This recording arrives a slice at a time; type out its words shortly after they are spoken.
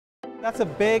That's a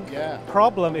big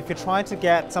problem if you're trying to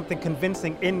get something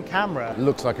convincing in camera. It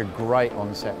looks like a great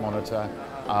on-set monitor.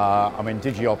 I mean,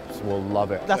 DigiOps will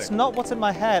love it. That's not what's in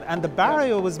my head, and the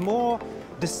barrier was more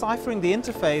deciphering the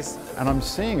interface. And I'm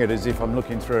seeing it as if I'm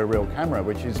looking through a real camera,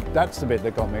 that's the bit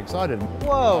that got me excited.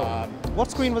 Whoa,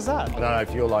 what screen was that? I don't know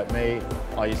if you're like me,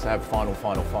 I used to have final.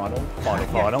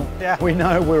 Yeah. We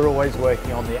know we're always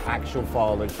working on the actual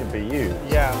file that should be used.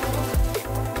 Yeah.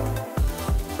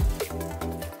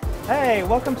 Hey,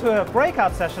 welcome to a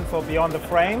breakout session for Beyond the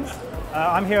Frames.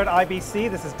 I'm here at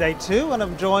IBC, this is day 2, and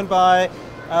I'm joined by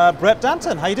Brett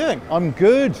Danton. How you doing? I'm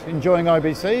good, enjoying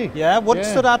IBC. Yeah, what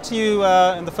stood out to you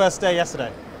in the first day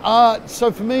yesterday?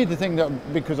 So for me, the thing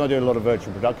that, because I do a lot of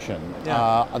virtual production,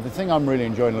 the thing I'm really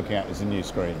enjoying looking at is the new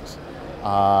screens.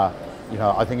 You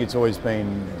know, I think it's always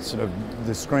been sort of,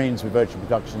 the screens with virtual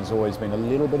production has always been a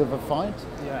little bit of a fight.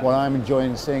 Yeah. What I'm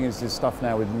enjoying seeing is this stuff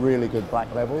now with really good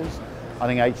black levels. I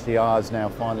think HDR's now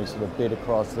finally sort of bid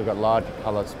across, they've got larger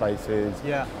colour spaces.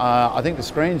 Yeah. I think the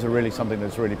screens are really something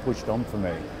that's really pushed on for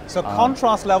me. So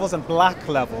contrast levels and black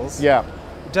levels. Yeah.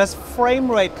 Does frame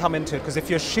rate come into it? Because if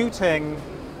you're shooting,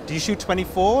 do you shoot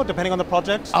 24 depending on the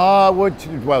project?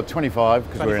 Well, 25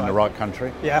 because we're in the right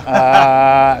country.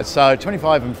 Yeah. So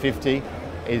 25 and 50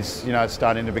 is, you know,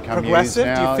 starting to become progressive?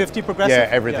 used now. Do you 50 progressive? Yeah,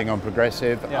 everything on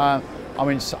progressive. Yeah. I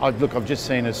mean, look, I've just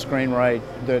seen a screen rate,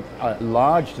 a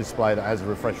large display that has a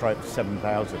refresh rate of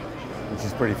 7,000, which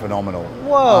is pretty phenomenal.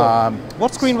 Whoa!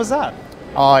 What screen was that?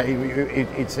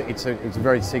 It's a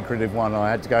very secretive one. I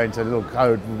had to go into a little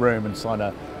code room and sign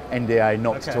a NDA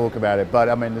not to talk about it. But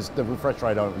I mean, the refresh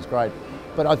rate on it was great.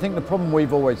 But I think the problem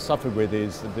we've always suffered with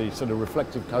is the sort of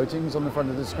reflective coatings on the front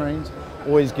of the screens,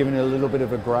 always giving it a little bit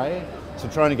of a grey. So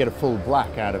trying to get a full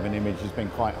black out of an image has been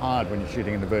quite hard when you're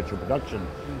shooting in a virtual production.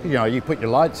 You know, you put your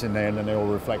lights in there and then they all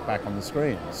reflect back on the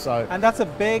screen. So, and that's a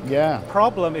big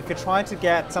problem if you're trying to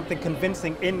get something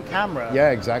convincing in camera.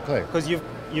 Yeah, exactly. Because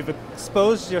you've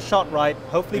exposed your shot right,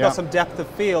 hopefully got some depth of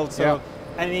field, so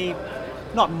any,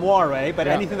 not moire, but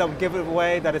anything that would give it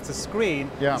away that it's a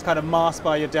screen is kind of masked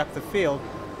by your depth of field.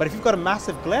 But if you've got a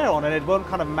massive glare on it, it won't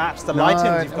kind of match the lighting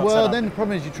you've got well, set up. then the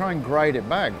problem is you try and grade it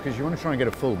back because you want to try and get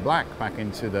a full black back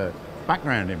into the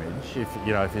background image,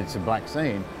 if it's a black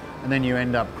scene, and then you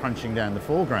end up crunching down the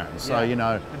foreground. So you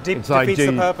know, it's like, defeats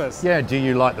the purpose. Yeah, do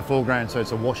you like the foreground so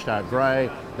it's a washed out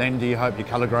grey? Then do you hope your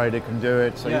color grader can do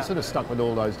it? So you're sort of stuck with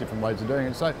all those different ways of doing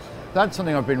it. So that's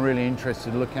something I've been really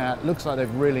interested to look at. Looks like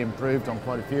they've really improved on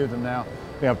quite a few of them now.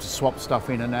 Being able to swap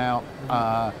stuff in and out.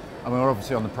 I mean, we're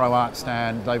obviously on the ProArt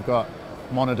stand. They've got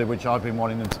a monitor which I've been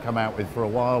wanting them to come out with for a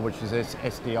while, which is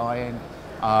SDI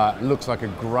in. Looks like a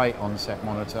great on-set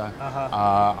monitor.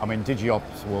 I mean,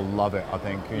 DigiOps will love it, I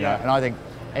think. You know? And I think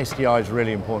SDI is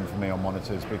really important for me on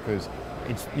monitors because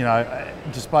it's, you know,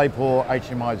 DisplayPort,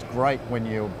 HDMI is great when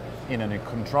you're in a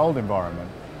controlled environment,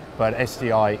 but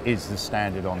SDI is the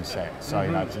standard on set. So,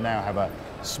 you know, to now have a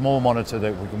small monitor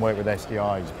that we can work with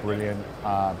SDI is brilliant.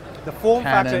 The form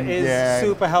factor is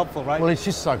super helpful, right? Well, it's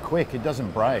just so quick, it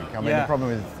doesn't break. I mean, the problem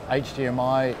with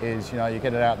HDMI is, you know, you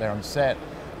get it out there on set,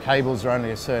 cables are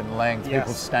only a certain length,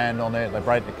 people stand on it, they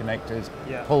break the connectors,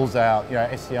 pulls out, you know,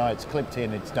 SDI, it's clipped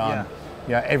in, it's done.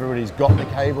 You know, everybody's got the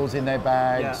cables in their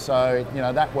bag, so, you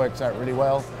know, that works out really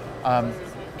well.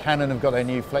 Canon have got their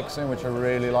new Flex Zoom, which I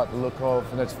really like the look of,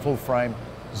 and that's full frame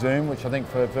zoom, which I think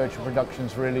for virtual production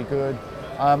is really good.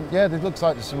 Yeah, it looks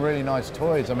like there's some really nice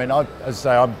toys. I mean, as I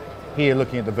say, I'm here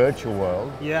looking at the virtual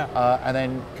world. And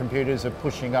then computers are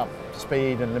pushing up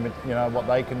speed and limit, you know, what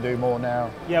they can do more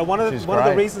now. Yeah, one of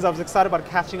the reasons I was excited about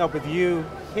catching up with you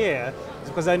here is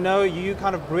because I know you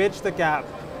kind of bridge the gap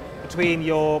between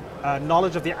your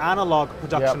knowledge of the analog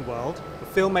production world,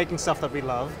 the filmmaking stuff that we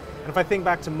love, and if I think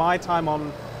back to my time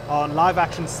on live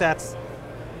action sets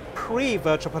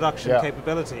pre-virtual production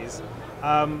capabilities,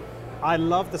 I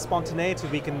love the spontaneity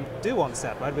we can do on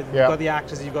set, right? You've got the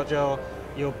actors, you've got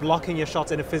you're blocking your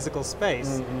shots in a physical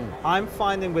space. I'm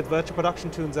finding with virtual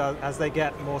production tools as they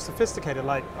get more sophisticated,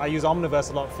 like I use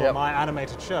Omniverse a lot for my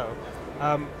animated show,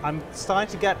 I'm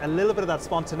starting to get a little bit of that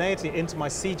spontaneity into my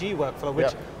CG workflow,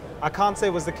 which I can't say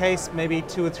was the case maybe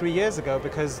 2 or 3 years ago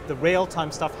because the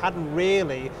real-time stuff hadn't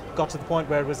really got to the point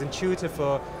where it was intuitive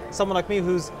for someone like me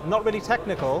who's not really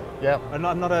technical. I'm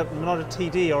not a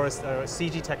TD or a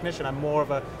CG technician. I'm more of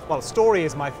a, well, story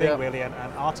is my thing really, and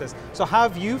artist. So how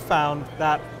have you found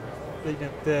that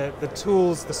the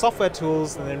tools, the software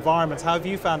tools and the environments, how have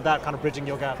you found that kind of bridging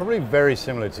your gap? Probably very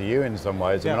similar to you in some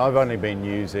ways. I mean, I've only been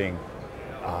using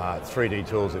 3D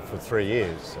tools for 3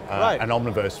 years, and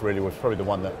Omniverse really was probably the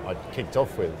one that I kicked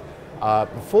off with.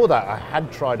 Before that, I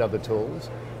had tried other tools,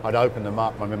 I'd open them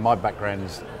up. I mean, my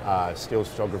background's still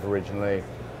photography originally,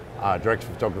 director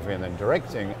of photography and then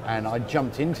directing, and I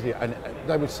jumped into it, and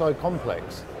they were so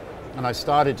complex. And I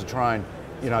started to try and,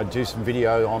 you know, do some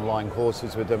video online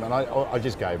courses with them, and I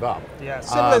just gave up. Yeah,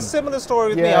 similar story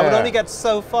with me. I would only get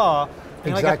so far.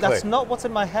 Exactly. Like, that's not what's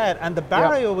in my head, and the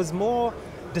barrier was more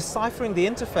deciphering the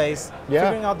interface,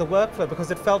 figuring out the workflow, because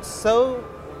it felt so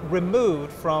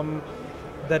removed from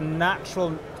the natural,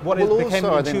 what it became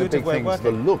an intuitive way of working.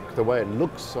 The look, the way it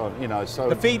looks on, you know, so...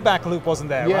 The feedback loop wasn't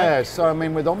there, right? Yeah, so I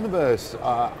mean, with Omniverse,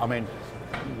 I mean,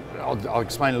 I'll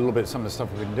explain a little bit some of the stuff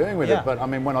we've been doing with it, but I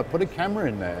mean, when I put a camera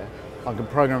in there, I can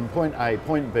program point A,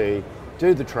 point B,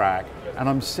 do the track, and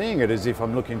I'm seeing it as if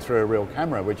I'm looking through a real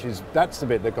camera, that's the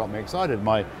bit that got me excited.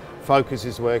 My focus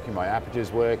is working, my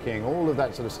aperture's working, all of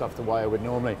that sort of stuff the way I would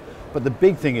normally. But the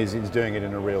big thing is doing it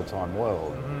in a real-time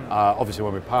world. Obviously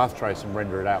when we path trace and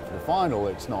render it out for the final,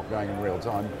 it's not going in real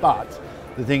time. But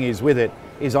the thing is with it,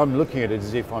 is I'm looking at it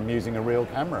as if I'm using a real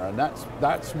camera, and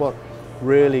that's what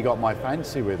really got my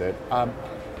fancy with it.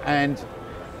 And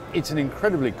it's an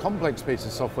incredibly complex piece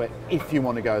of software if you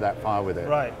want to go that far with it.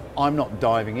 Right. I'm not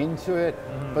diving into it,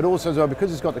 but also as well,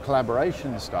 because it's got the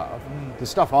collaboration stuff, the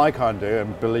stuff I can't do,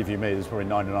 and believe you me, there's probably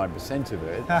 99% of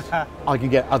it, I can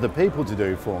get other people to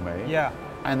do for me. Yeah.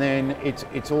 And then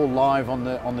it's all live on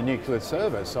the nuclear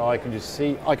server, so I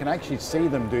can actually see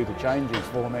them do the changes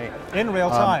for me. In real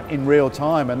time. In real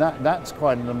time, and that's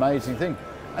quite an amazing thing.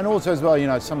 And also as well, you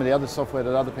know, some of the other software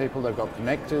that other people, they've got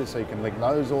connectors, so you can link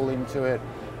those all into it.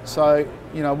 So,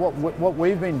 you know, what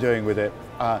we've been doing with it,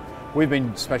 we've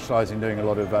been specialising in doing a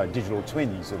lot of digital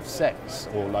twins of sets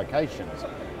or locations.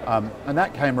 And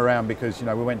that came around because, you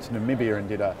know, we went to Namibia and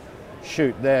did a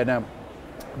shoot there. Now,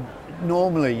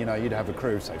 normally, you know, you'd have a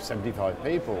crew of, say, 75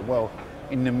 people. Well,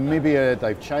 in Namibia,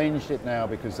 they've changed it now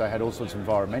because they had all sorts of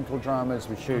environmental dramas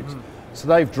with shoots. So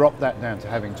they've dropped that down to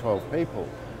having 12 people.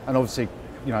 And obviously,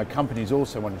 you know, companies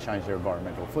also want to change their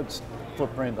environmental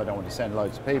footprint. They don't want to send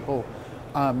loads of people.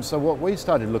 So what we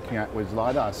started looking at was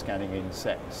LiDAR scanning in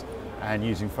sets and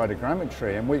using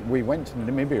photogrammetry. And we went to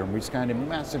Namibia and we scanned in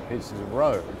massive pieces of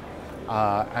road.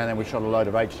 And then we shot a load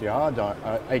of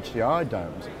HDR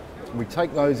domes. We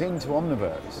take those into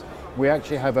Omniverse. We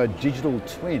actually have a digital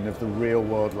twin of the real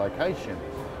world location.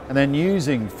 And then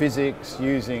using physics,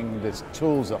 using the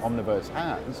tools that Omniverse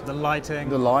has. The lighting.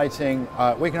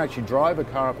 We can actually drive a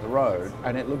car up the road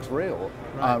and it looks real,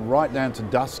 right down to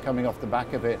dust coming off the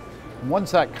back of it.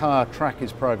 Once that car track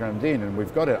is programmed in and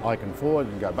we've got it, I can forward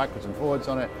and go backwards and forwards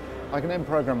on it. I can then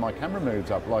program my camera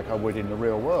moves up like I would in the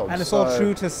real world. And it's all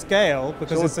true to scale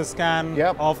because it's a scan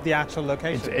of the actual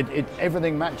location.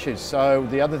 Everything matches. So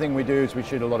the other thing we do is we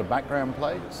shoot a lot of background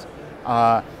plates.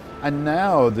 And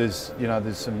now there's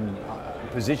some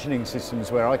positioning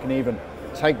systems where I can even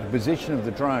take the position of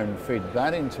the drone, feed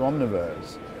that into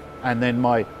Omniverse, and then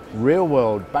my real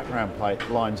world background plate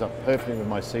lines up perfectly with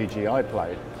my CGI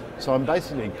plate. So I'm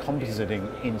basically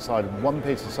compositing inside one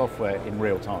piece of software in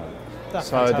real time. That's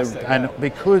fantastic. And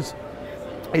because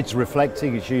it's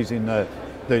reflecting, it's using the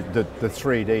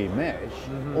 3D mesh,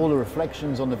 all the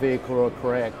reflections on the vehicle are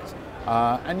correct.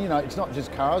 And you know, it's not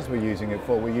just cars we're using it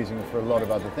for, we're using it for a lot of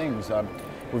other things.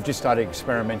 We've just started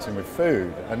experimenting with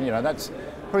food, and you know, that's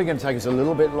probably going to take us a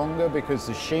little bit longer because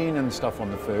the sheen and stuff on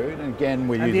the food, and again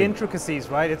we're using... the intricacies,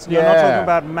 right? You're not talking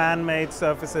about man-made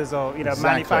surfaces or, you know,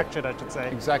 manufactured, I should say.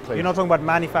 Exactly. You're not talking about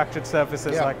manufactured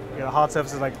surfaces like, you know, hard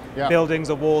surfaces like buildings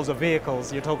or walls or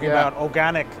vehicles. You're talking about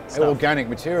organic stuff. Organic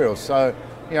materials. So,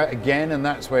 you know, again, and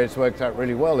that's where it's worked out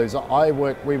really well, is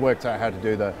we worked out how to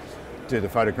do the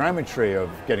photogrammetry of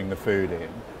getting the food in,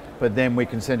 but then we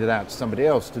can send it out to somebody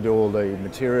else to do all the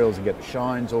materials and get the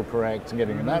shines all correct and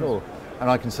getting that all, and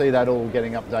I can see that all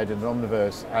getting updated in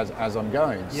Omniverse as I'm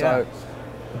going. So,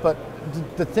 but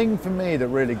the thing for me that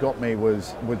really got me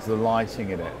was the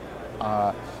lighting in it.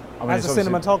 I mean, as a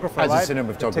cinematographer, right? As a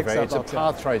cinematographer, it's a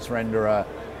path trace renderer.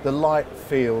 The light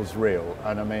feels real,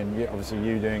 and I mean, obviously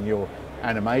you doing your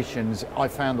animations, I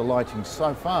found the lighting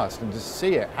so fast, and to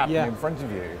see it happening in front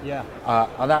of you,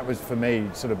 and that was for me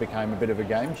sort of became a bit of a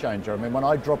game changer. I mean, when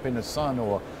I drop in a sun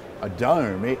or a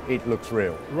dome, it looks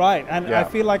real. Right, and I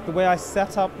feel like the way I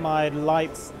set up my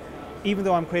lights, even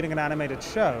though I'm creating an animated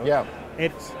show,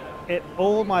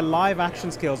 all my live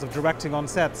action skills of directing on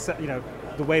sets, you know,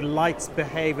 the way lights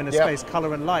behave in a space,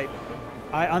 color and light,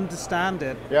 I understand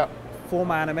it for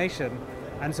my animation.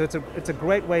 And so it's a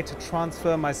great way to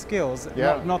transfer my skills,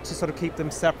 not to sort of keep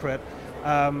them separate.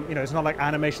 You know, it's not like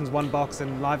animation's one box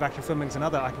and live action filming's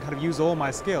another. I can kind of use all my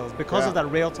skills because of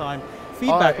that real-time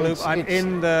feedback loop. I'm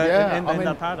in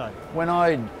that paradigm. When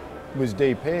I was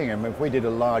DPing, and if we did a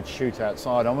large shoot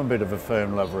outside, I'm a bit of a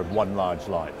firm lover of one large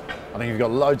light. I think if you've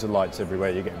got loads of lights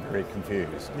everywhere, you get very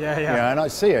confused. Yeah. And I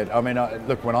see it. I mean,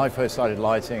 look, when I first started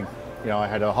lighting, I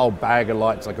had a whole bag of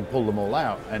lights, I could pull them all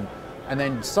out, and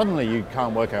then suddenly you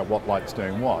can't work out what light's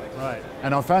doing what. Right.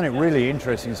 And I found it really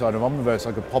interesting inside of Omniverse.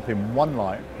 I could pop in one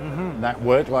light, and that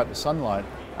worked like the sunlight.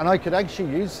 And I could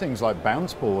actually use things like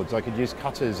bounce boards. I could use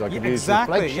cutters. I could use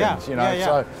reflections.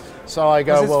 So I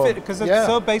go, because it's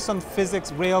so based on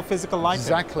physics, real physical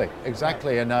lighting.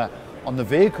 Exactly. And on the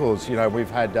vehicles, we've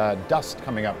had dust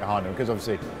coming up behind them, because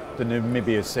obviously the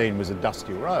Namibia scene was a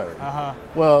dusty road.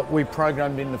 Well, we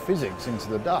programmed in the physics into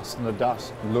the dust, and the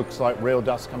dust looks like real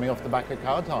dust coming off the back of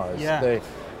car tires.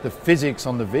 The physics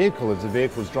on the vehicle, as the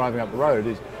vehicle's driving up the road,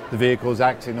 is the vehicle's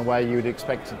acting the way you would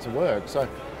expect it to work. So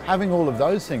having all of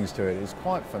those things to it is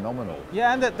quite phenomenal.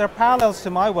 Yeah, and there are parallels to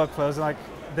my workflows, like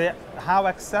how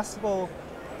accessible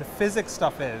the physics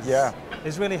stuff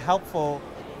is really helpful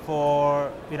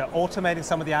for automating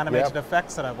some of the animated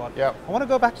effects that I want. I want to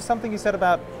go back to something you said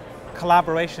about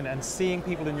collaboration and seeing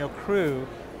people in your crew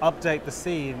update the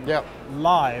scene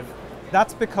live.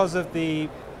 That's because of the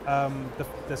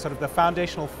sort of the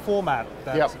foundational format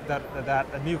that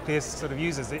a Nucleus sort of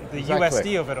uses, the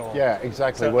USD of it all. Yeah,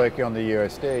 exactly. So, working on the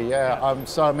USD.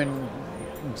 So I mean,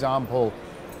 example,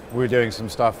 we were doing some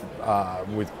stuff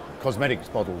with cosmetics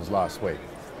bottles last week.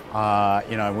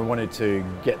 We wanted to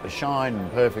get the shine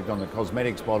perfect on the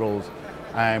cosmetics bottles,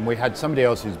 and we had somebody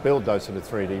else who's built those sort of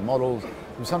 3D models.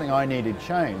 It was something I needed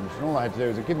changed, and all I had to do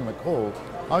was give him a call.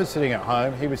 I was sitting at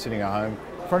home, he was sitting at home,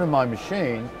 in front of my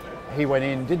machine. He went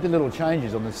in, did the little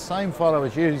changes on the same file I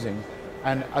was using,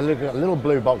 and a little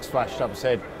blue box flashed up,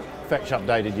 said, fetch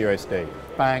updated USD.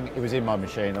 Bang, it was in my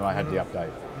machine, and I had the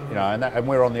update. And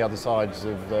we're on the other sides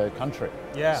of the country.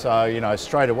 So,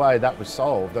 straight away that was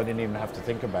solved. I didn't even have to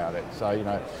think about it.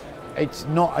 So, it's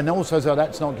not, and also so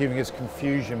that's not giving us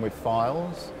confusion with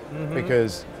files,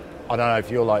 because I don't know if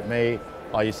you're like me,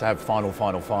 I used to have final.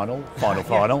 And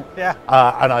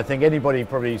I think anybody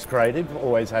probably who's creative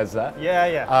always has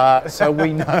that. So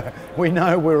we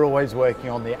know we're always working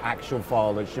on the actual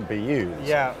file that should be used.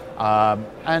 And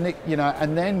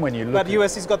then when you look, but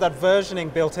USD's got that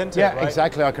versioning built into it, right?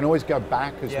 Exactly. I can always go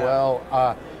back as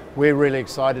well. We're really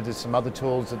excited. There's some other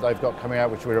tools that they've got coming out,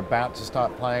 which we're about to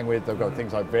start playing with. They've got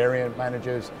things like variant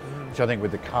managers, which I think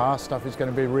with the car stuff is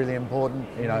going to be really important.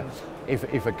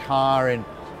 If a car in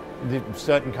a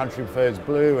certain country prefers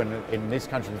blue and in this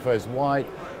country prefers white,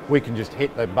 we can just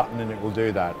hit the button and it will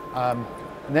do that. And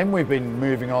then we've been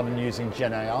moving on and using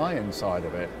Gen AI inside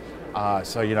of it.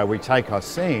 So we take our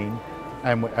scene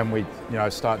and we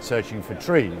start searching for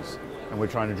trees, and we're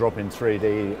trying to drop in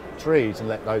 3D trees and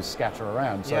let those scatter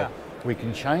around. So we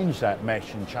can change that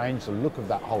mesh and change the look of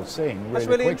that whole scene really That's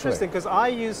really quickly. Interesting, because I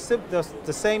use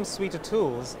the same suite of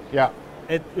tools.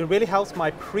 It really helps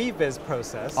my previs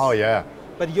process.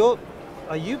 But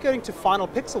are you going to Final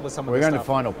Pixel with some of this stuff? We're going to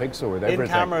Final Pixel with everything.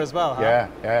 In camera as well, huh?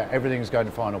 Yeah, everything's going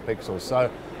to Final Pixel. So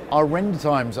our render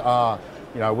times are,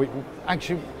 we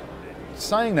actually,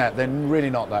 saying that, they're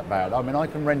really not that bad. I mean, I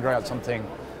can render out something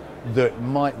that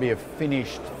might be a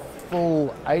finished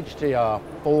full HDR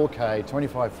 4K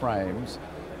 25 frames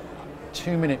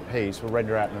 2-minute piece will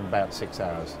render out in about 6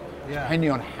 hours,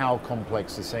 depending on how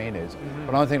complex the scene is.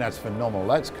 But I think that's phenomenal.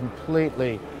 That's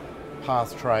completely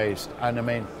path traced, and I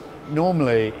mean,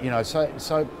 normally,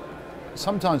 so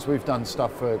sometimes we've done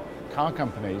stuff for car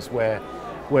companies where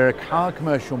a car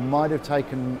commercial might have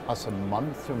taken us a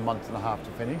month to a month and a half to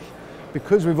finish.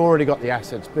 Because we've already got the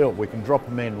assets built, we can drop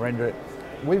them in, render it.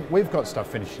 We've got stuff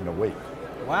finished in a week.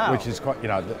 Wow. Which is quite, it's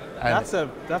a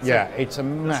massive that's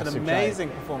an amazing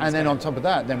change. performance. And then on top of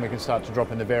that, then we can start to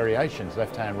drop in the variations: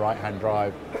 left-hand, right-hand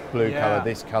drive, blue color,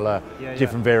 this color,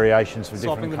 different variations for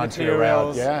swapping different country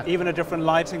materials, around. Even a different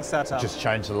lighting setup. Just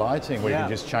change the lighting. We can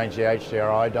just change the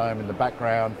HDRI dome in the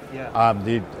background.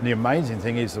 The amazing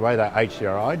thing is the way that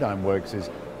HDRI dome works is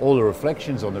all the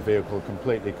reflections on the vehicle are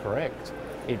completely correct.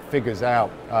 It figures out,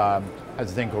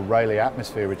 has a thing called Rayleigh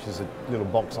atmosphere, which is a little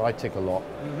box I tick a lot,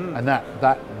 and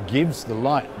that gives the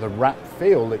light the wrap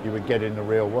feel that you would get in the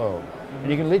real world.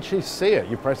 And you can literally see it.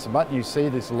 You press the button, you see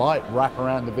this light wrap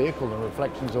around the vehicle, and the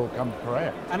reflections all come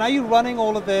correct. And are you running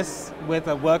all of this with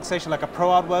a workstation, like a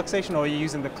ProArt workstation, or are you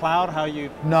using the cloud? How are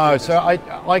you? No, so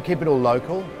I keep it all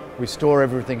local. We store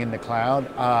everything in the cloud.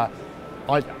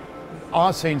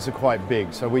 Our scenes are quite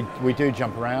big, so we do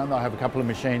jump around. I have a couple of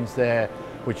machines there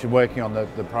which are working on the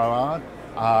ProArt,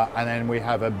 and then we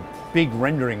have a big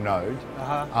rendering node,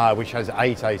 which has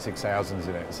 8 A6000s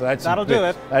in it. So that'll do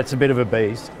it. That's a bit of a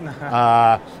beast.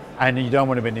 And you don't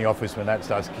want to be in the office when that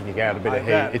starts kicking out a bit of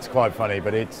heat. It's quite funny,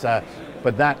 but it's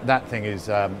but that thing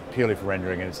is purely for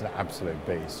rendering, and it's an absolute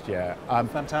beast. Yeah,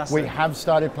 fantastic. We have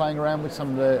started playing around with some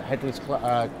of the headless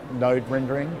node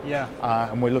rendering. Yeah,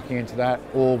 and we're looking into that,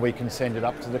 or we can send it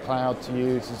up to the cloud to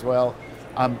use as well.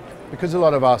 Because a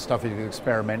lot of our stuff is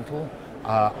experimental,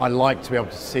 I like to be able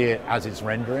to see it as it's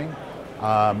rendering.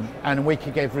 And we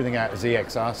kick everything out as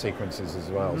EXR sequences as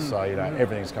well, so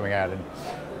everything's coming out in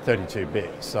 32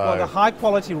 bits. So well, the high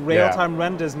quality real-time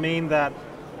renders mean that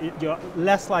you're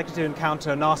less likely to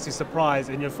encounter a nasty surprise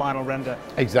in your final render.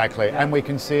 Exactly, and we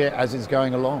can see it as it's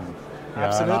going along.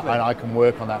 Absolutely. And I can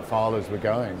work on that file as we're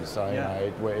going, so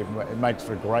it makes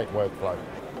for a great workflow.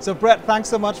 So Brett, thanks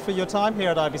so much for your time here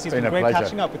at IBC. It's been great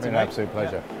catching up with you. It's been an absolute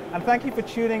pleasure. And thank you for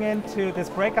tuning in to this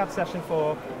breakout session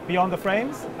for Beyond the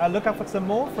Frames. Look out for some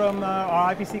more from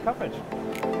our IBC coverage.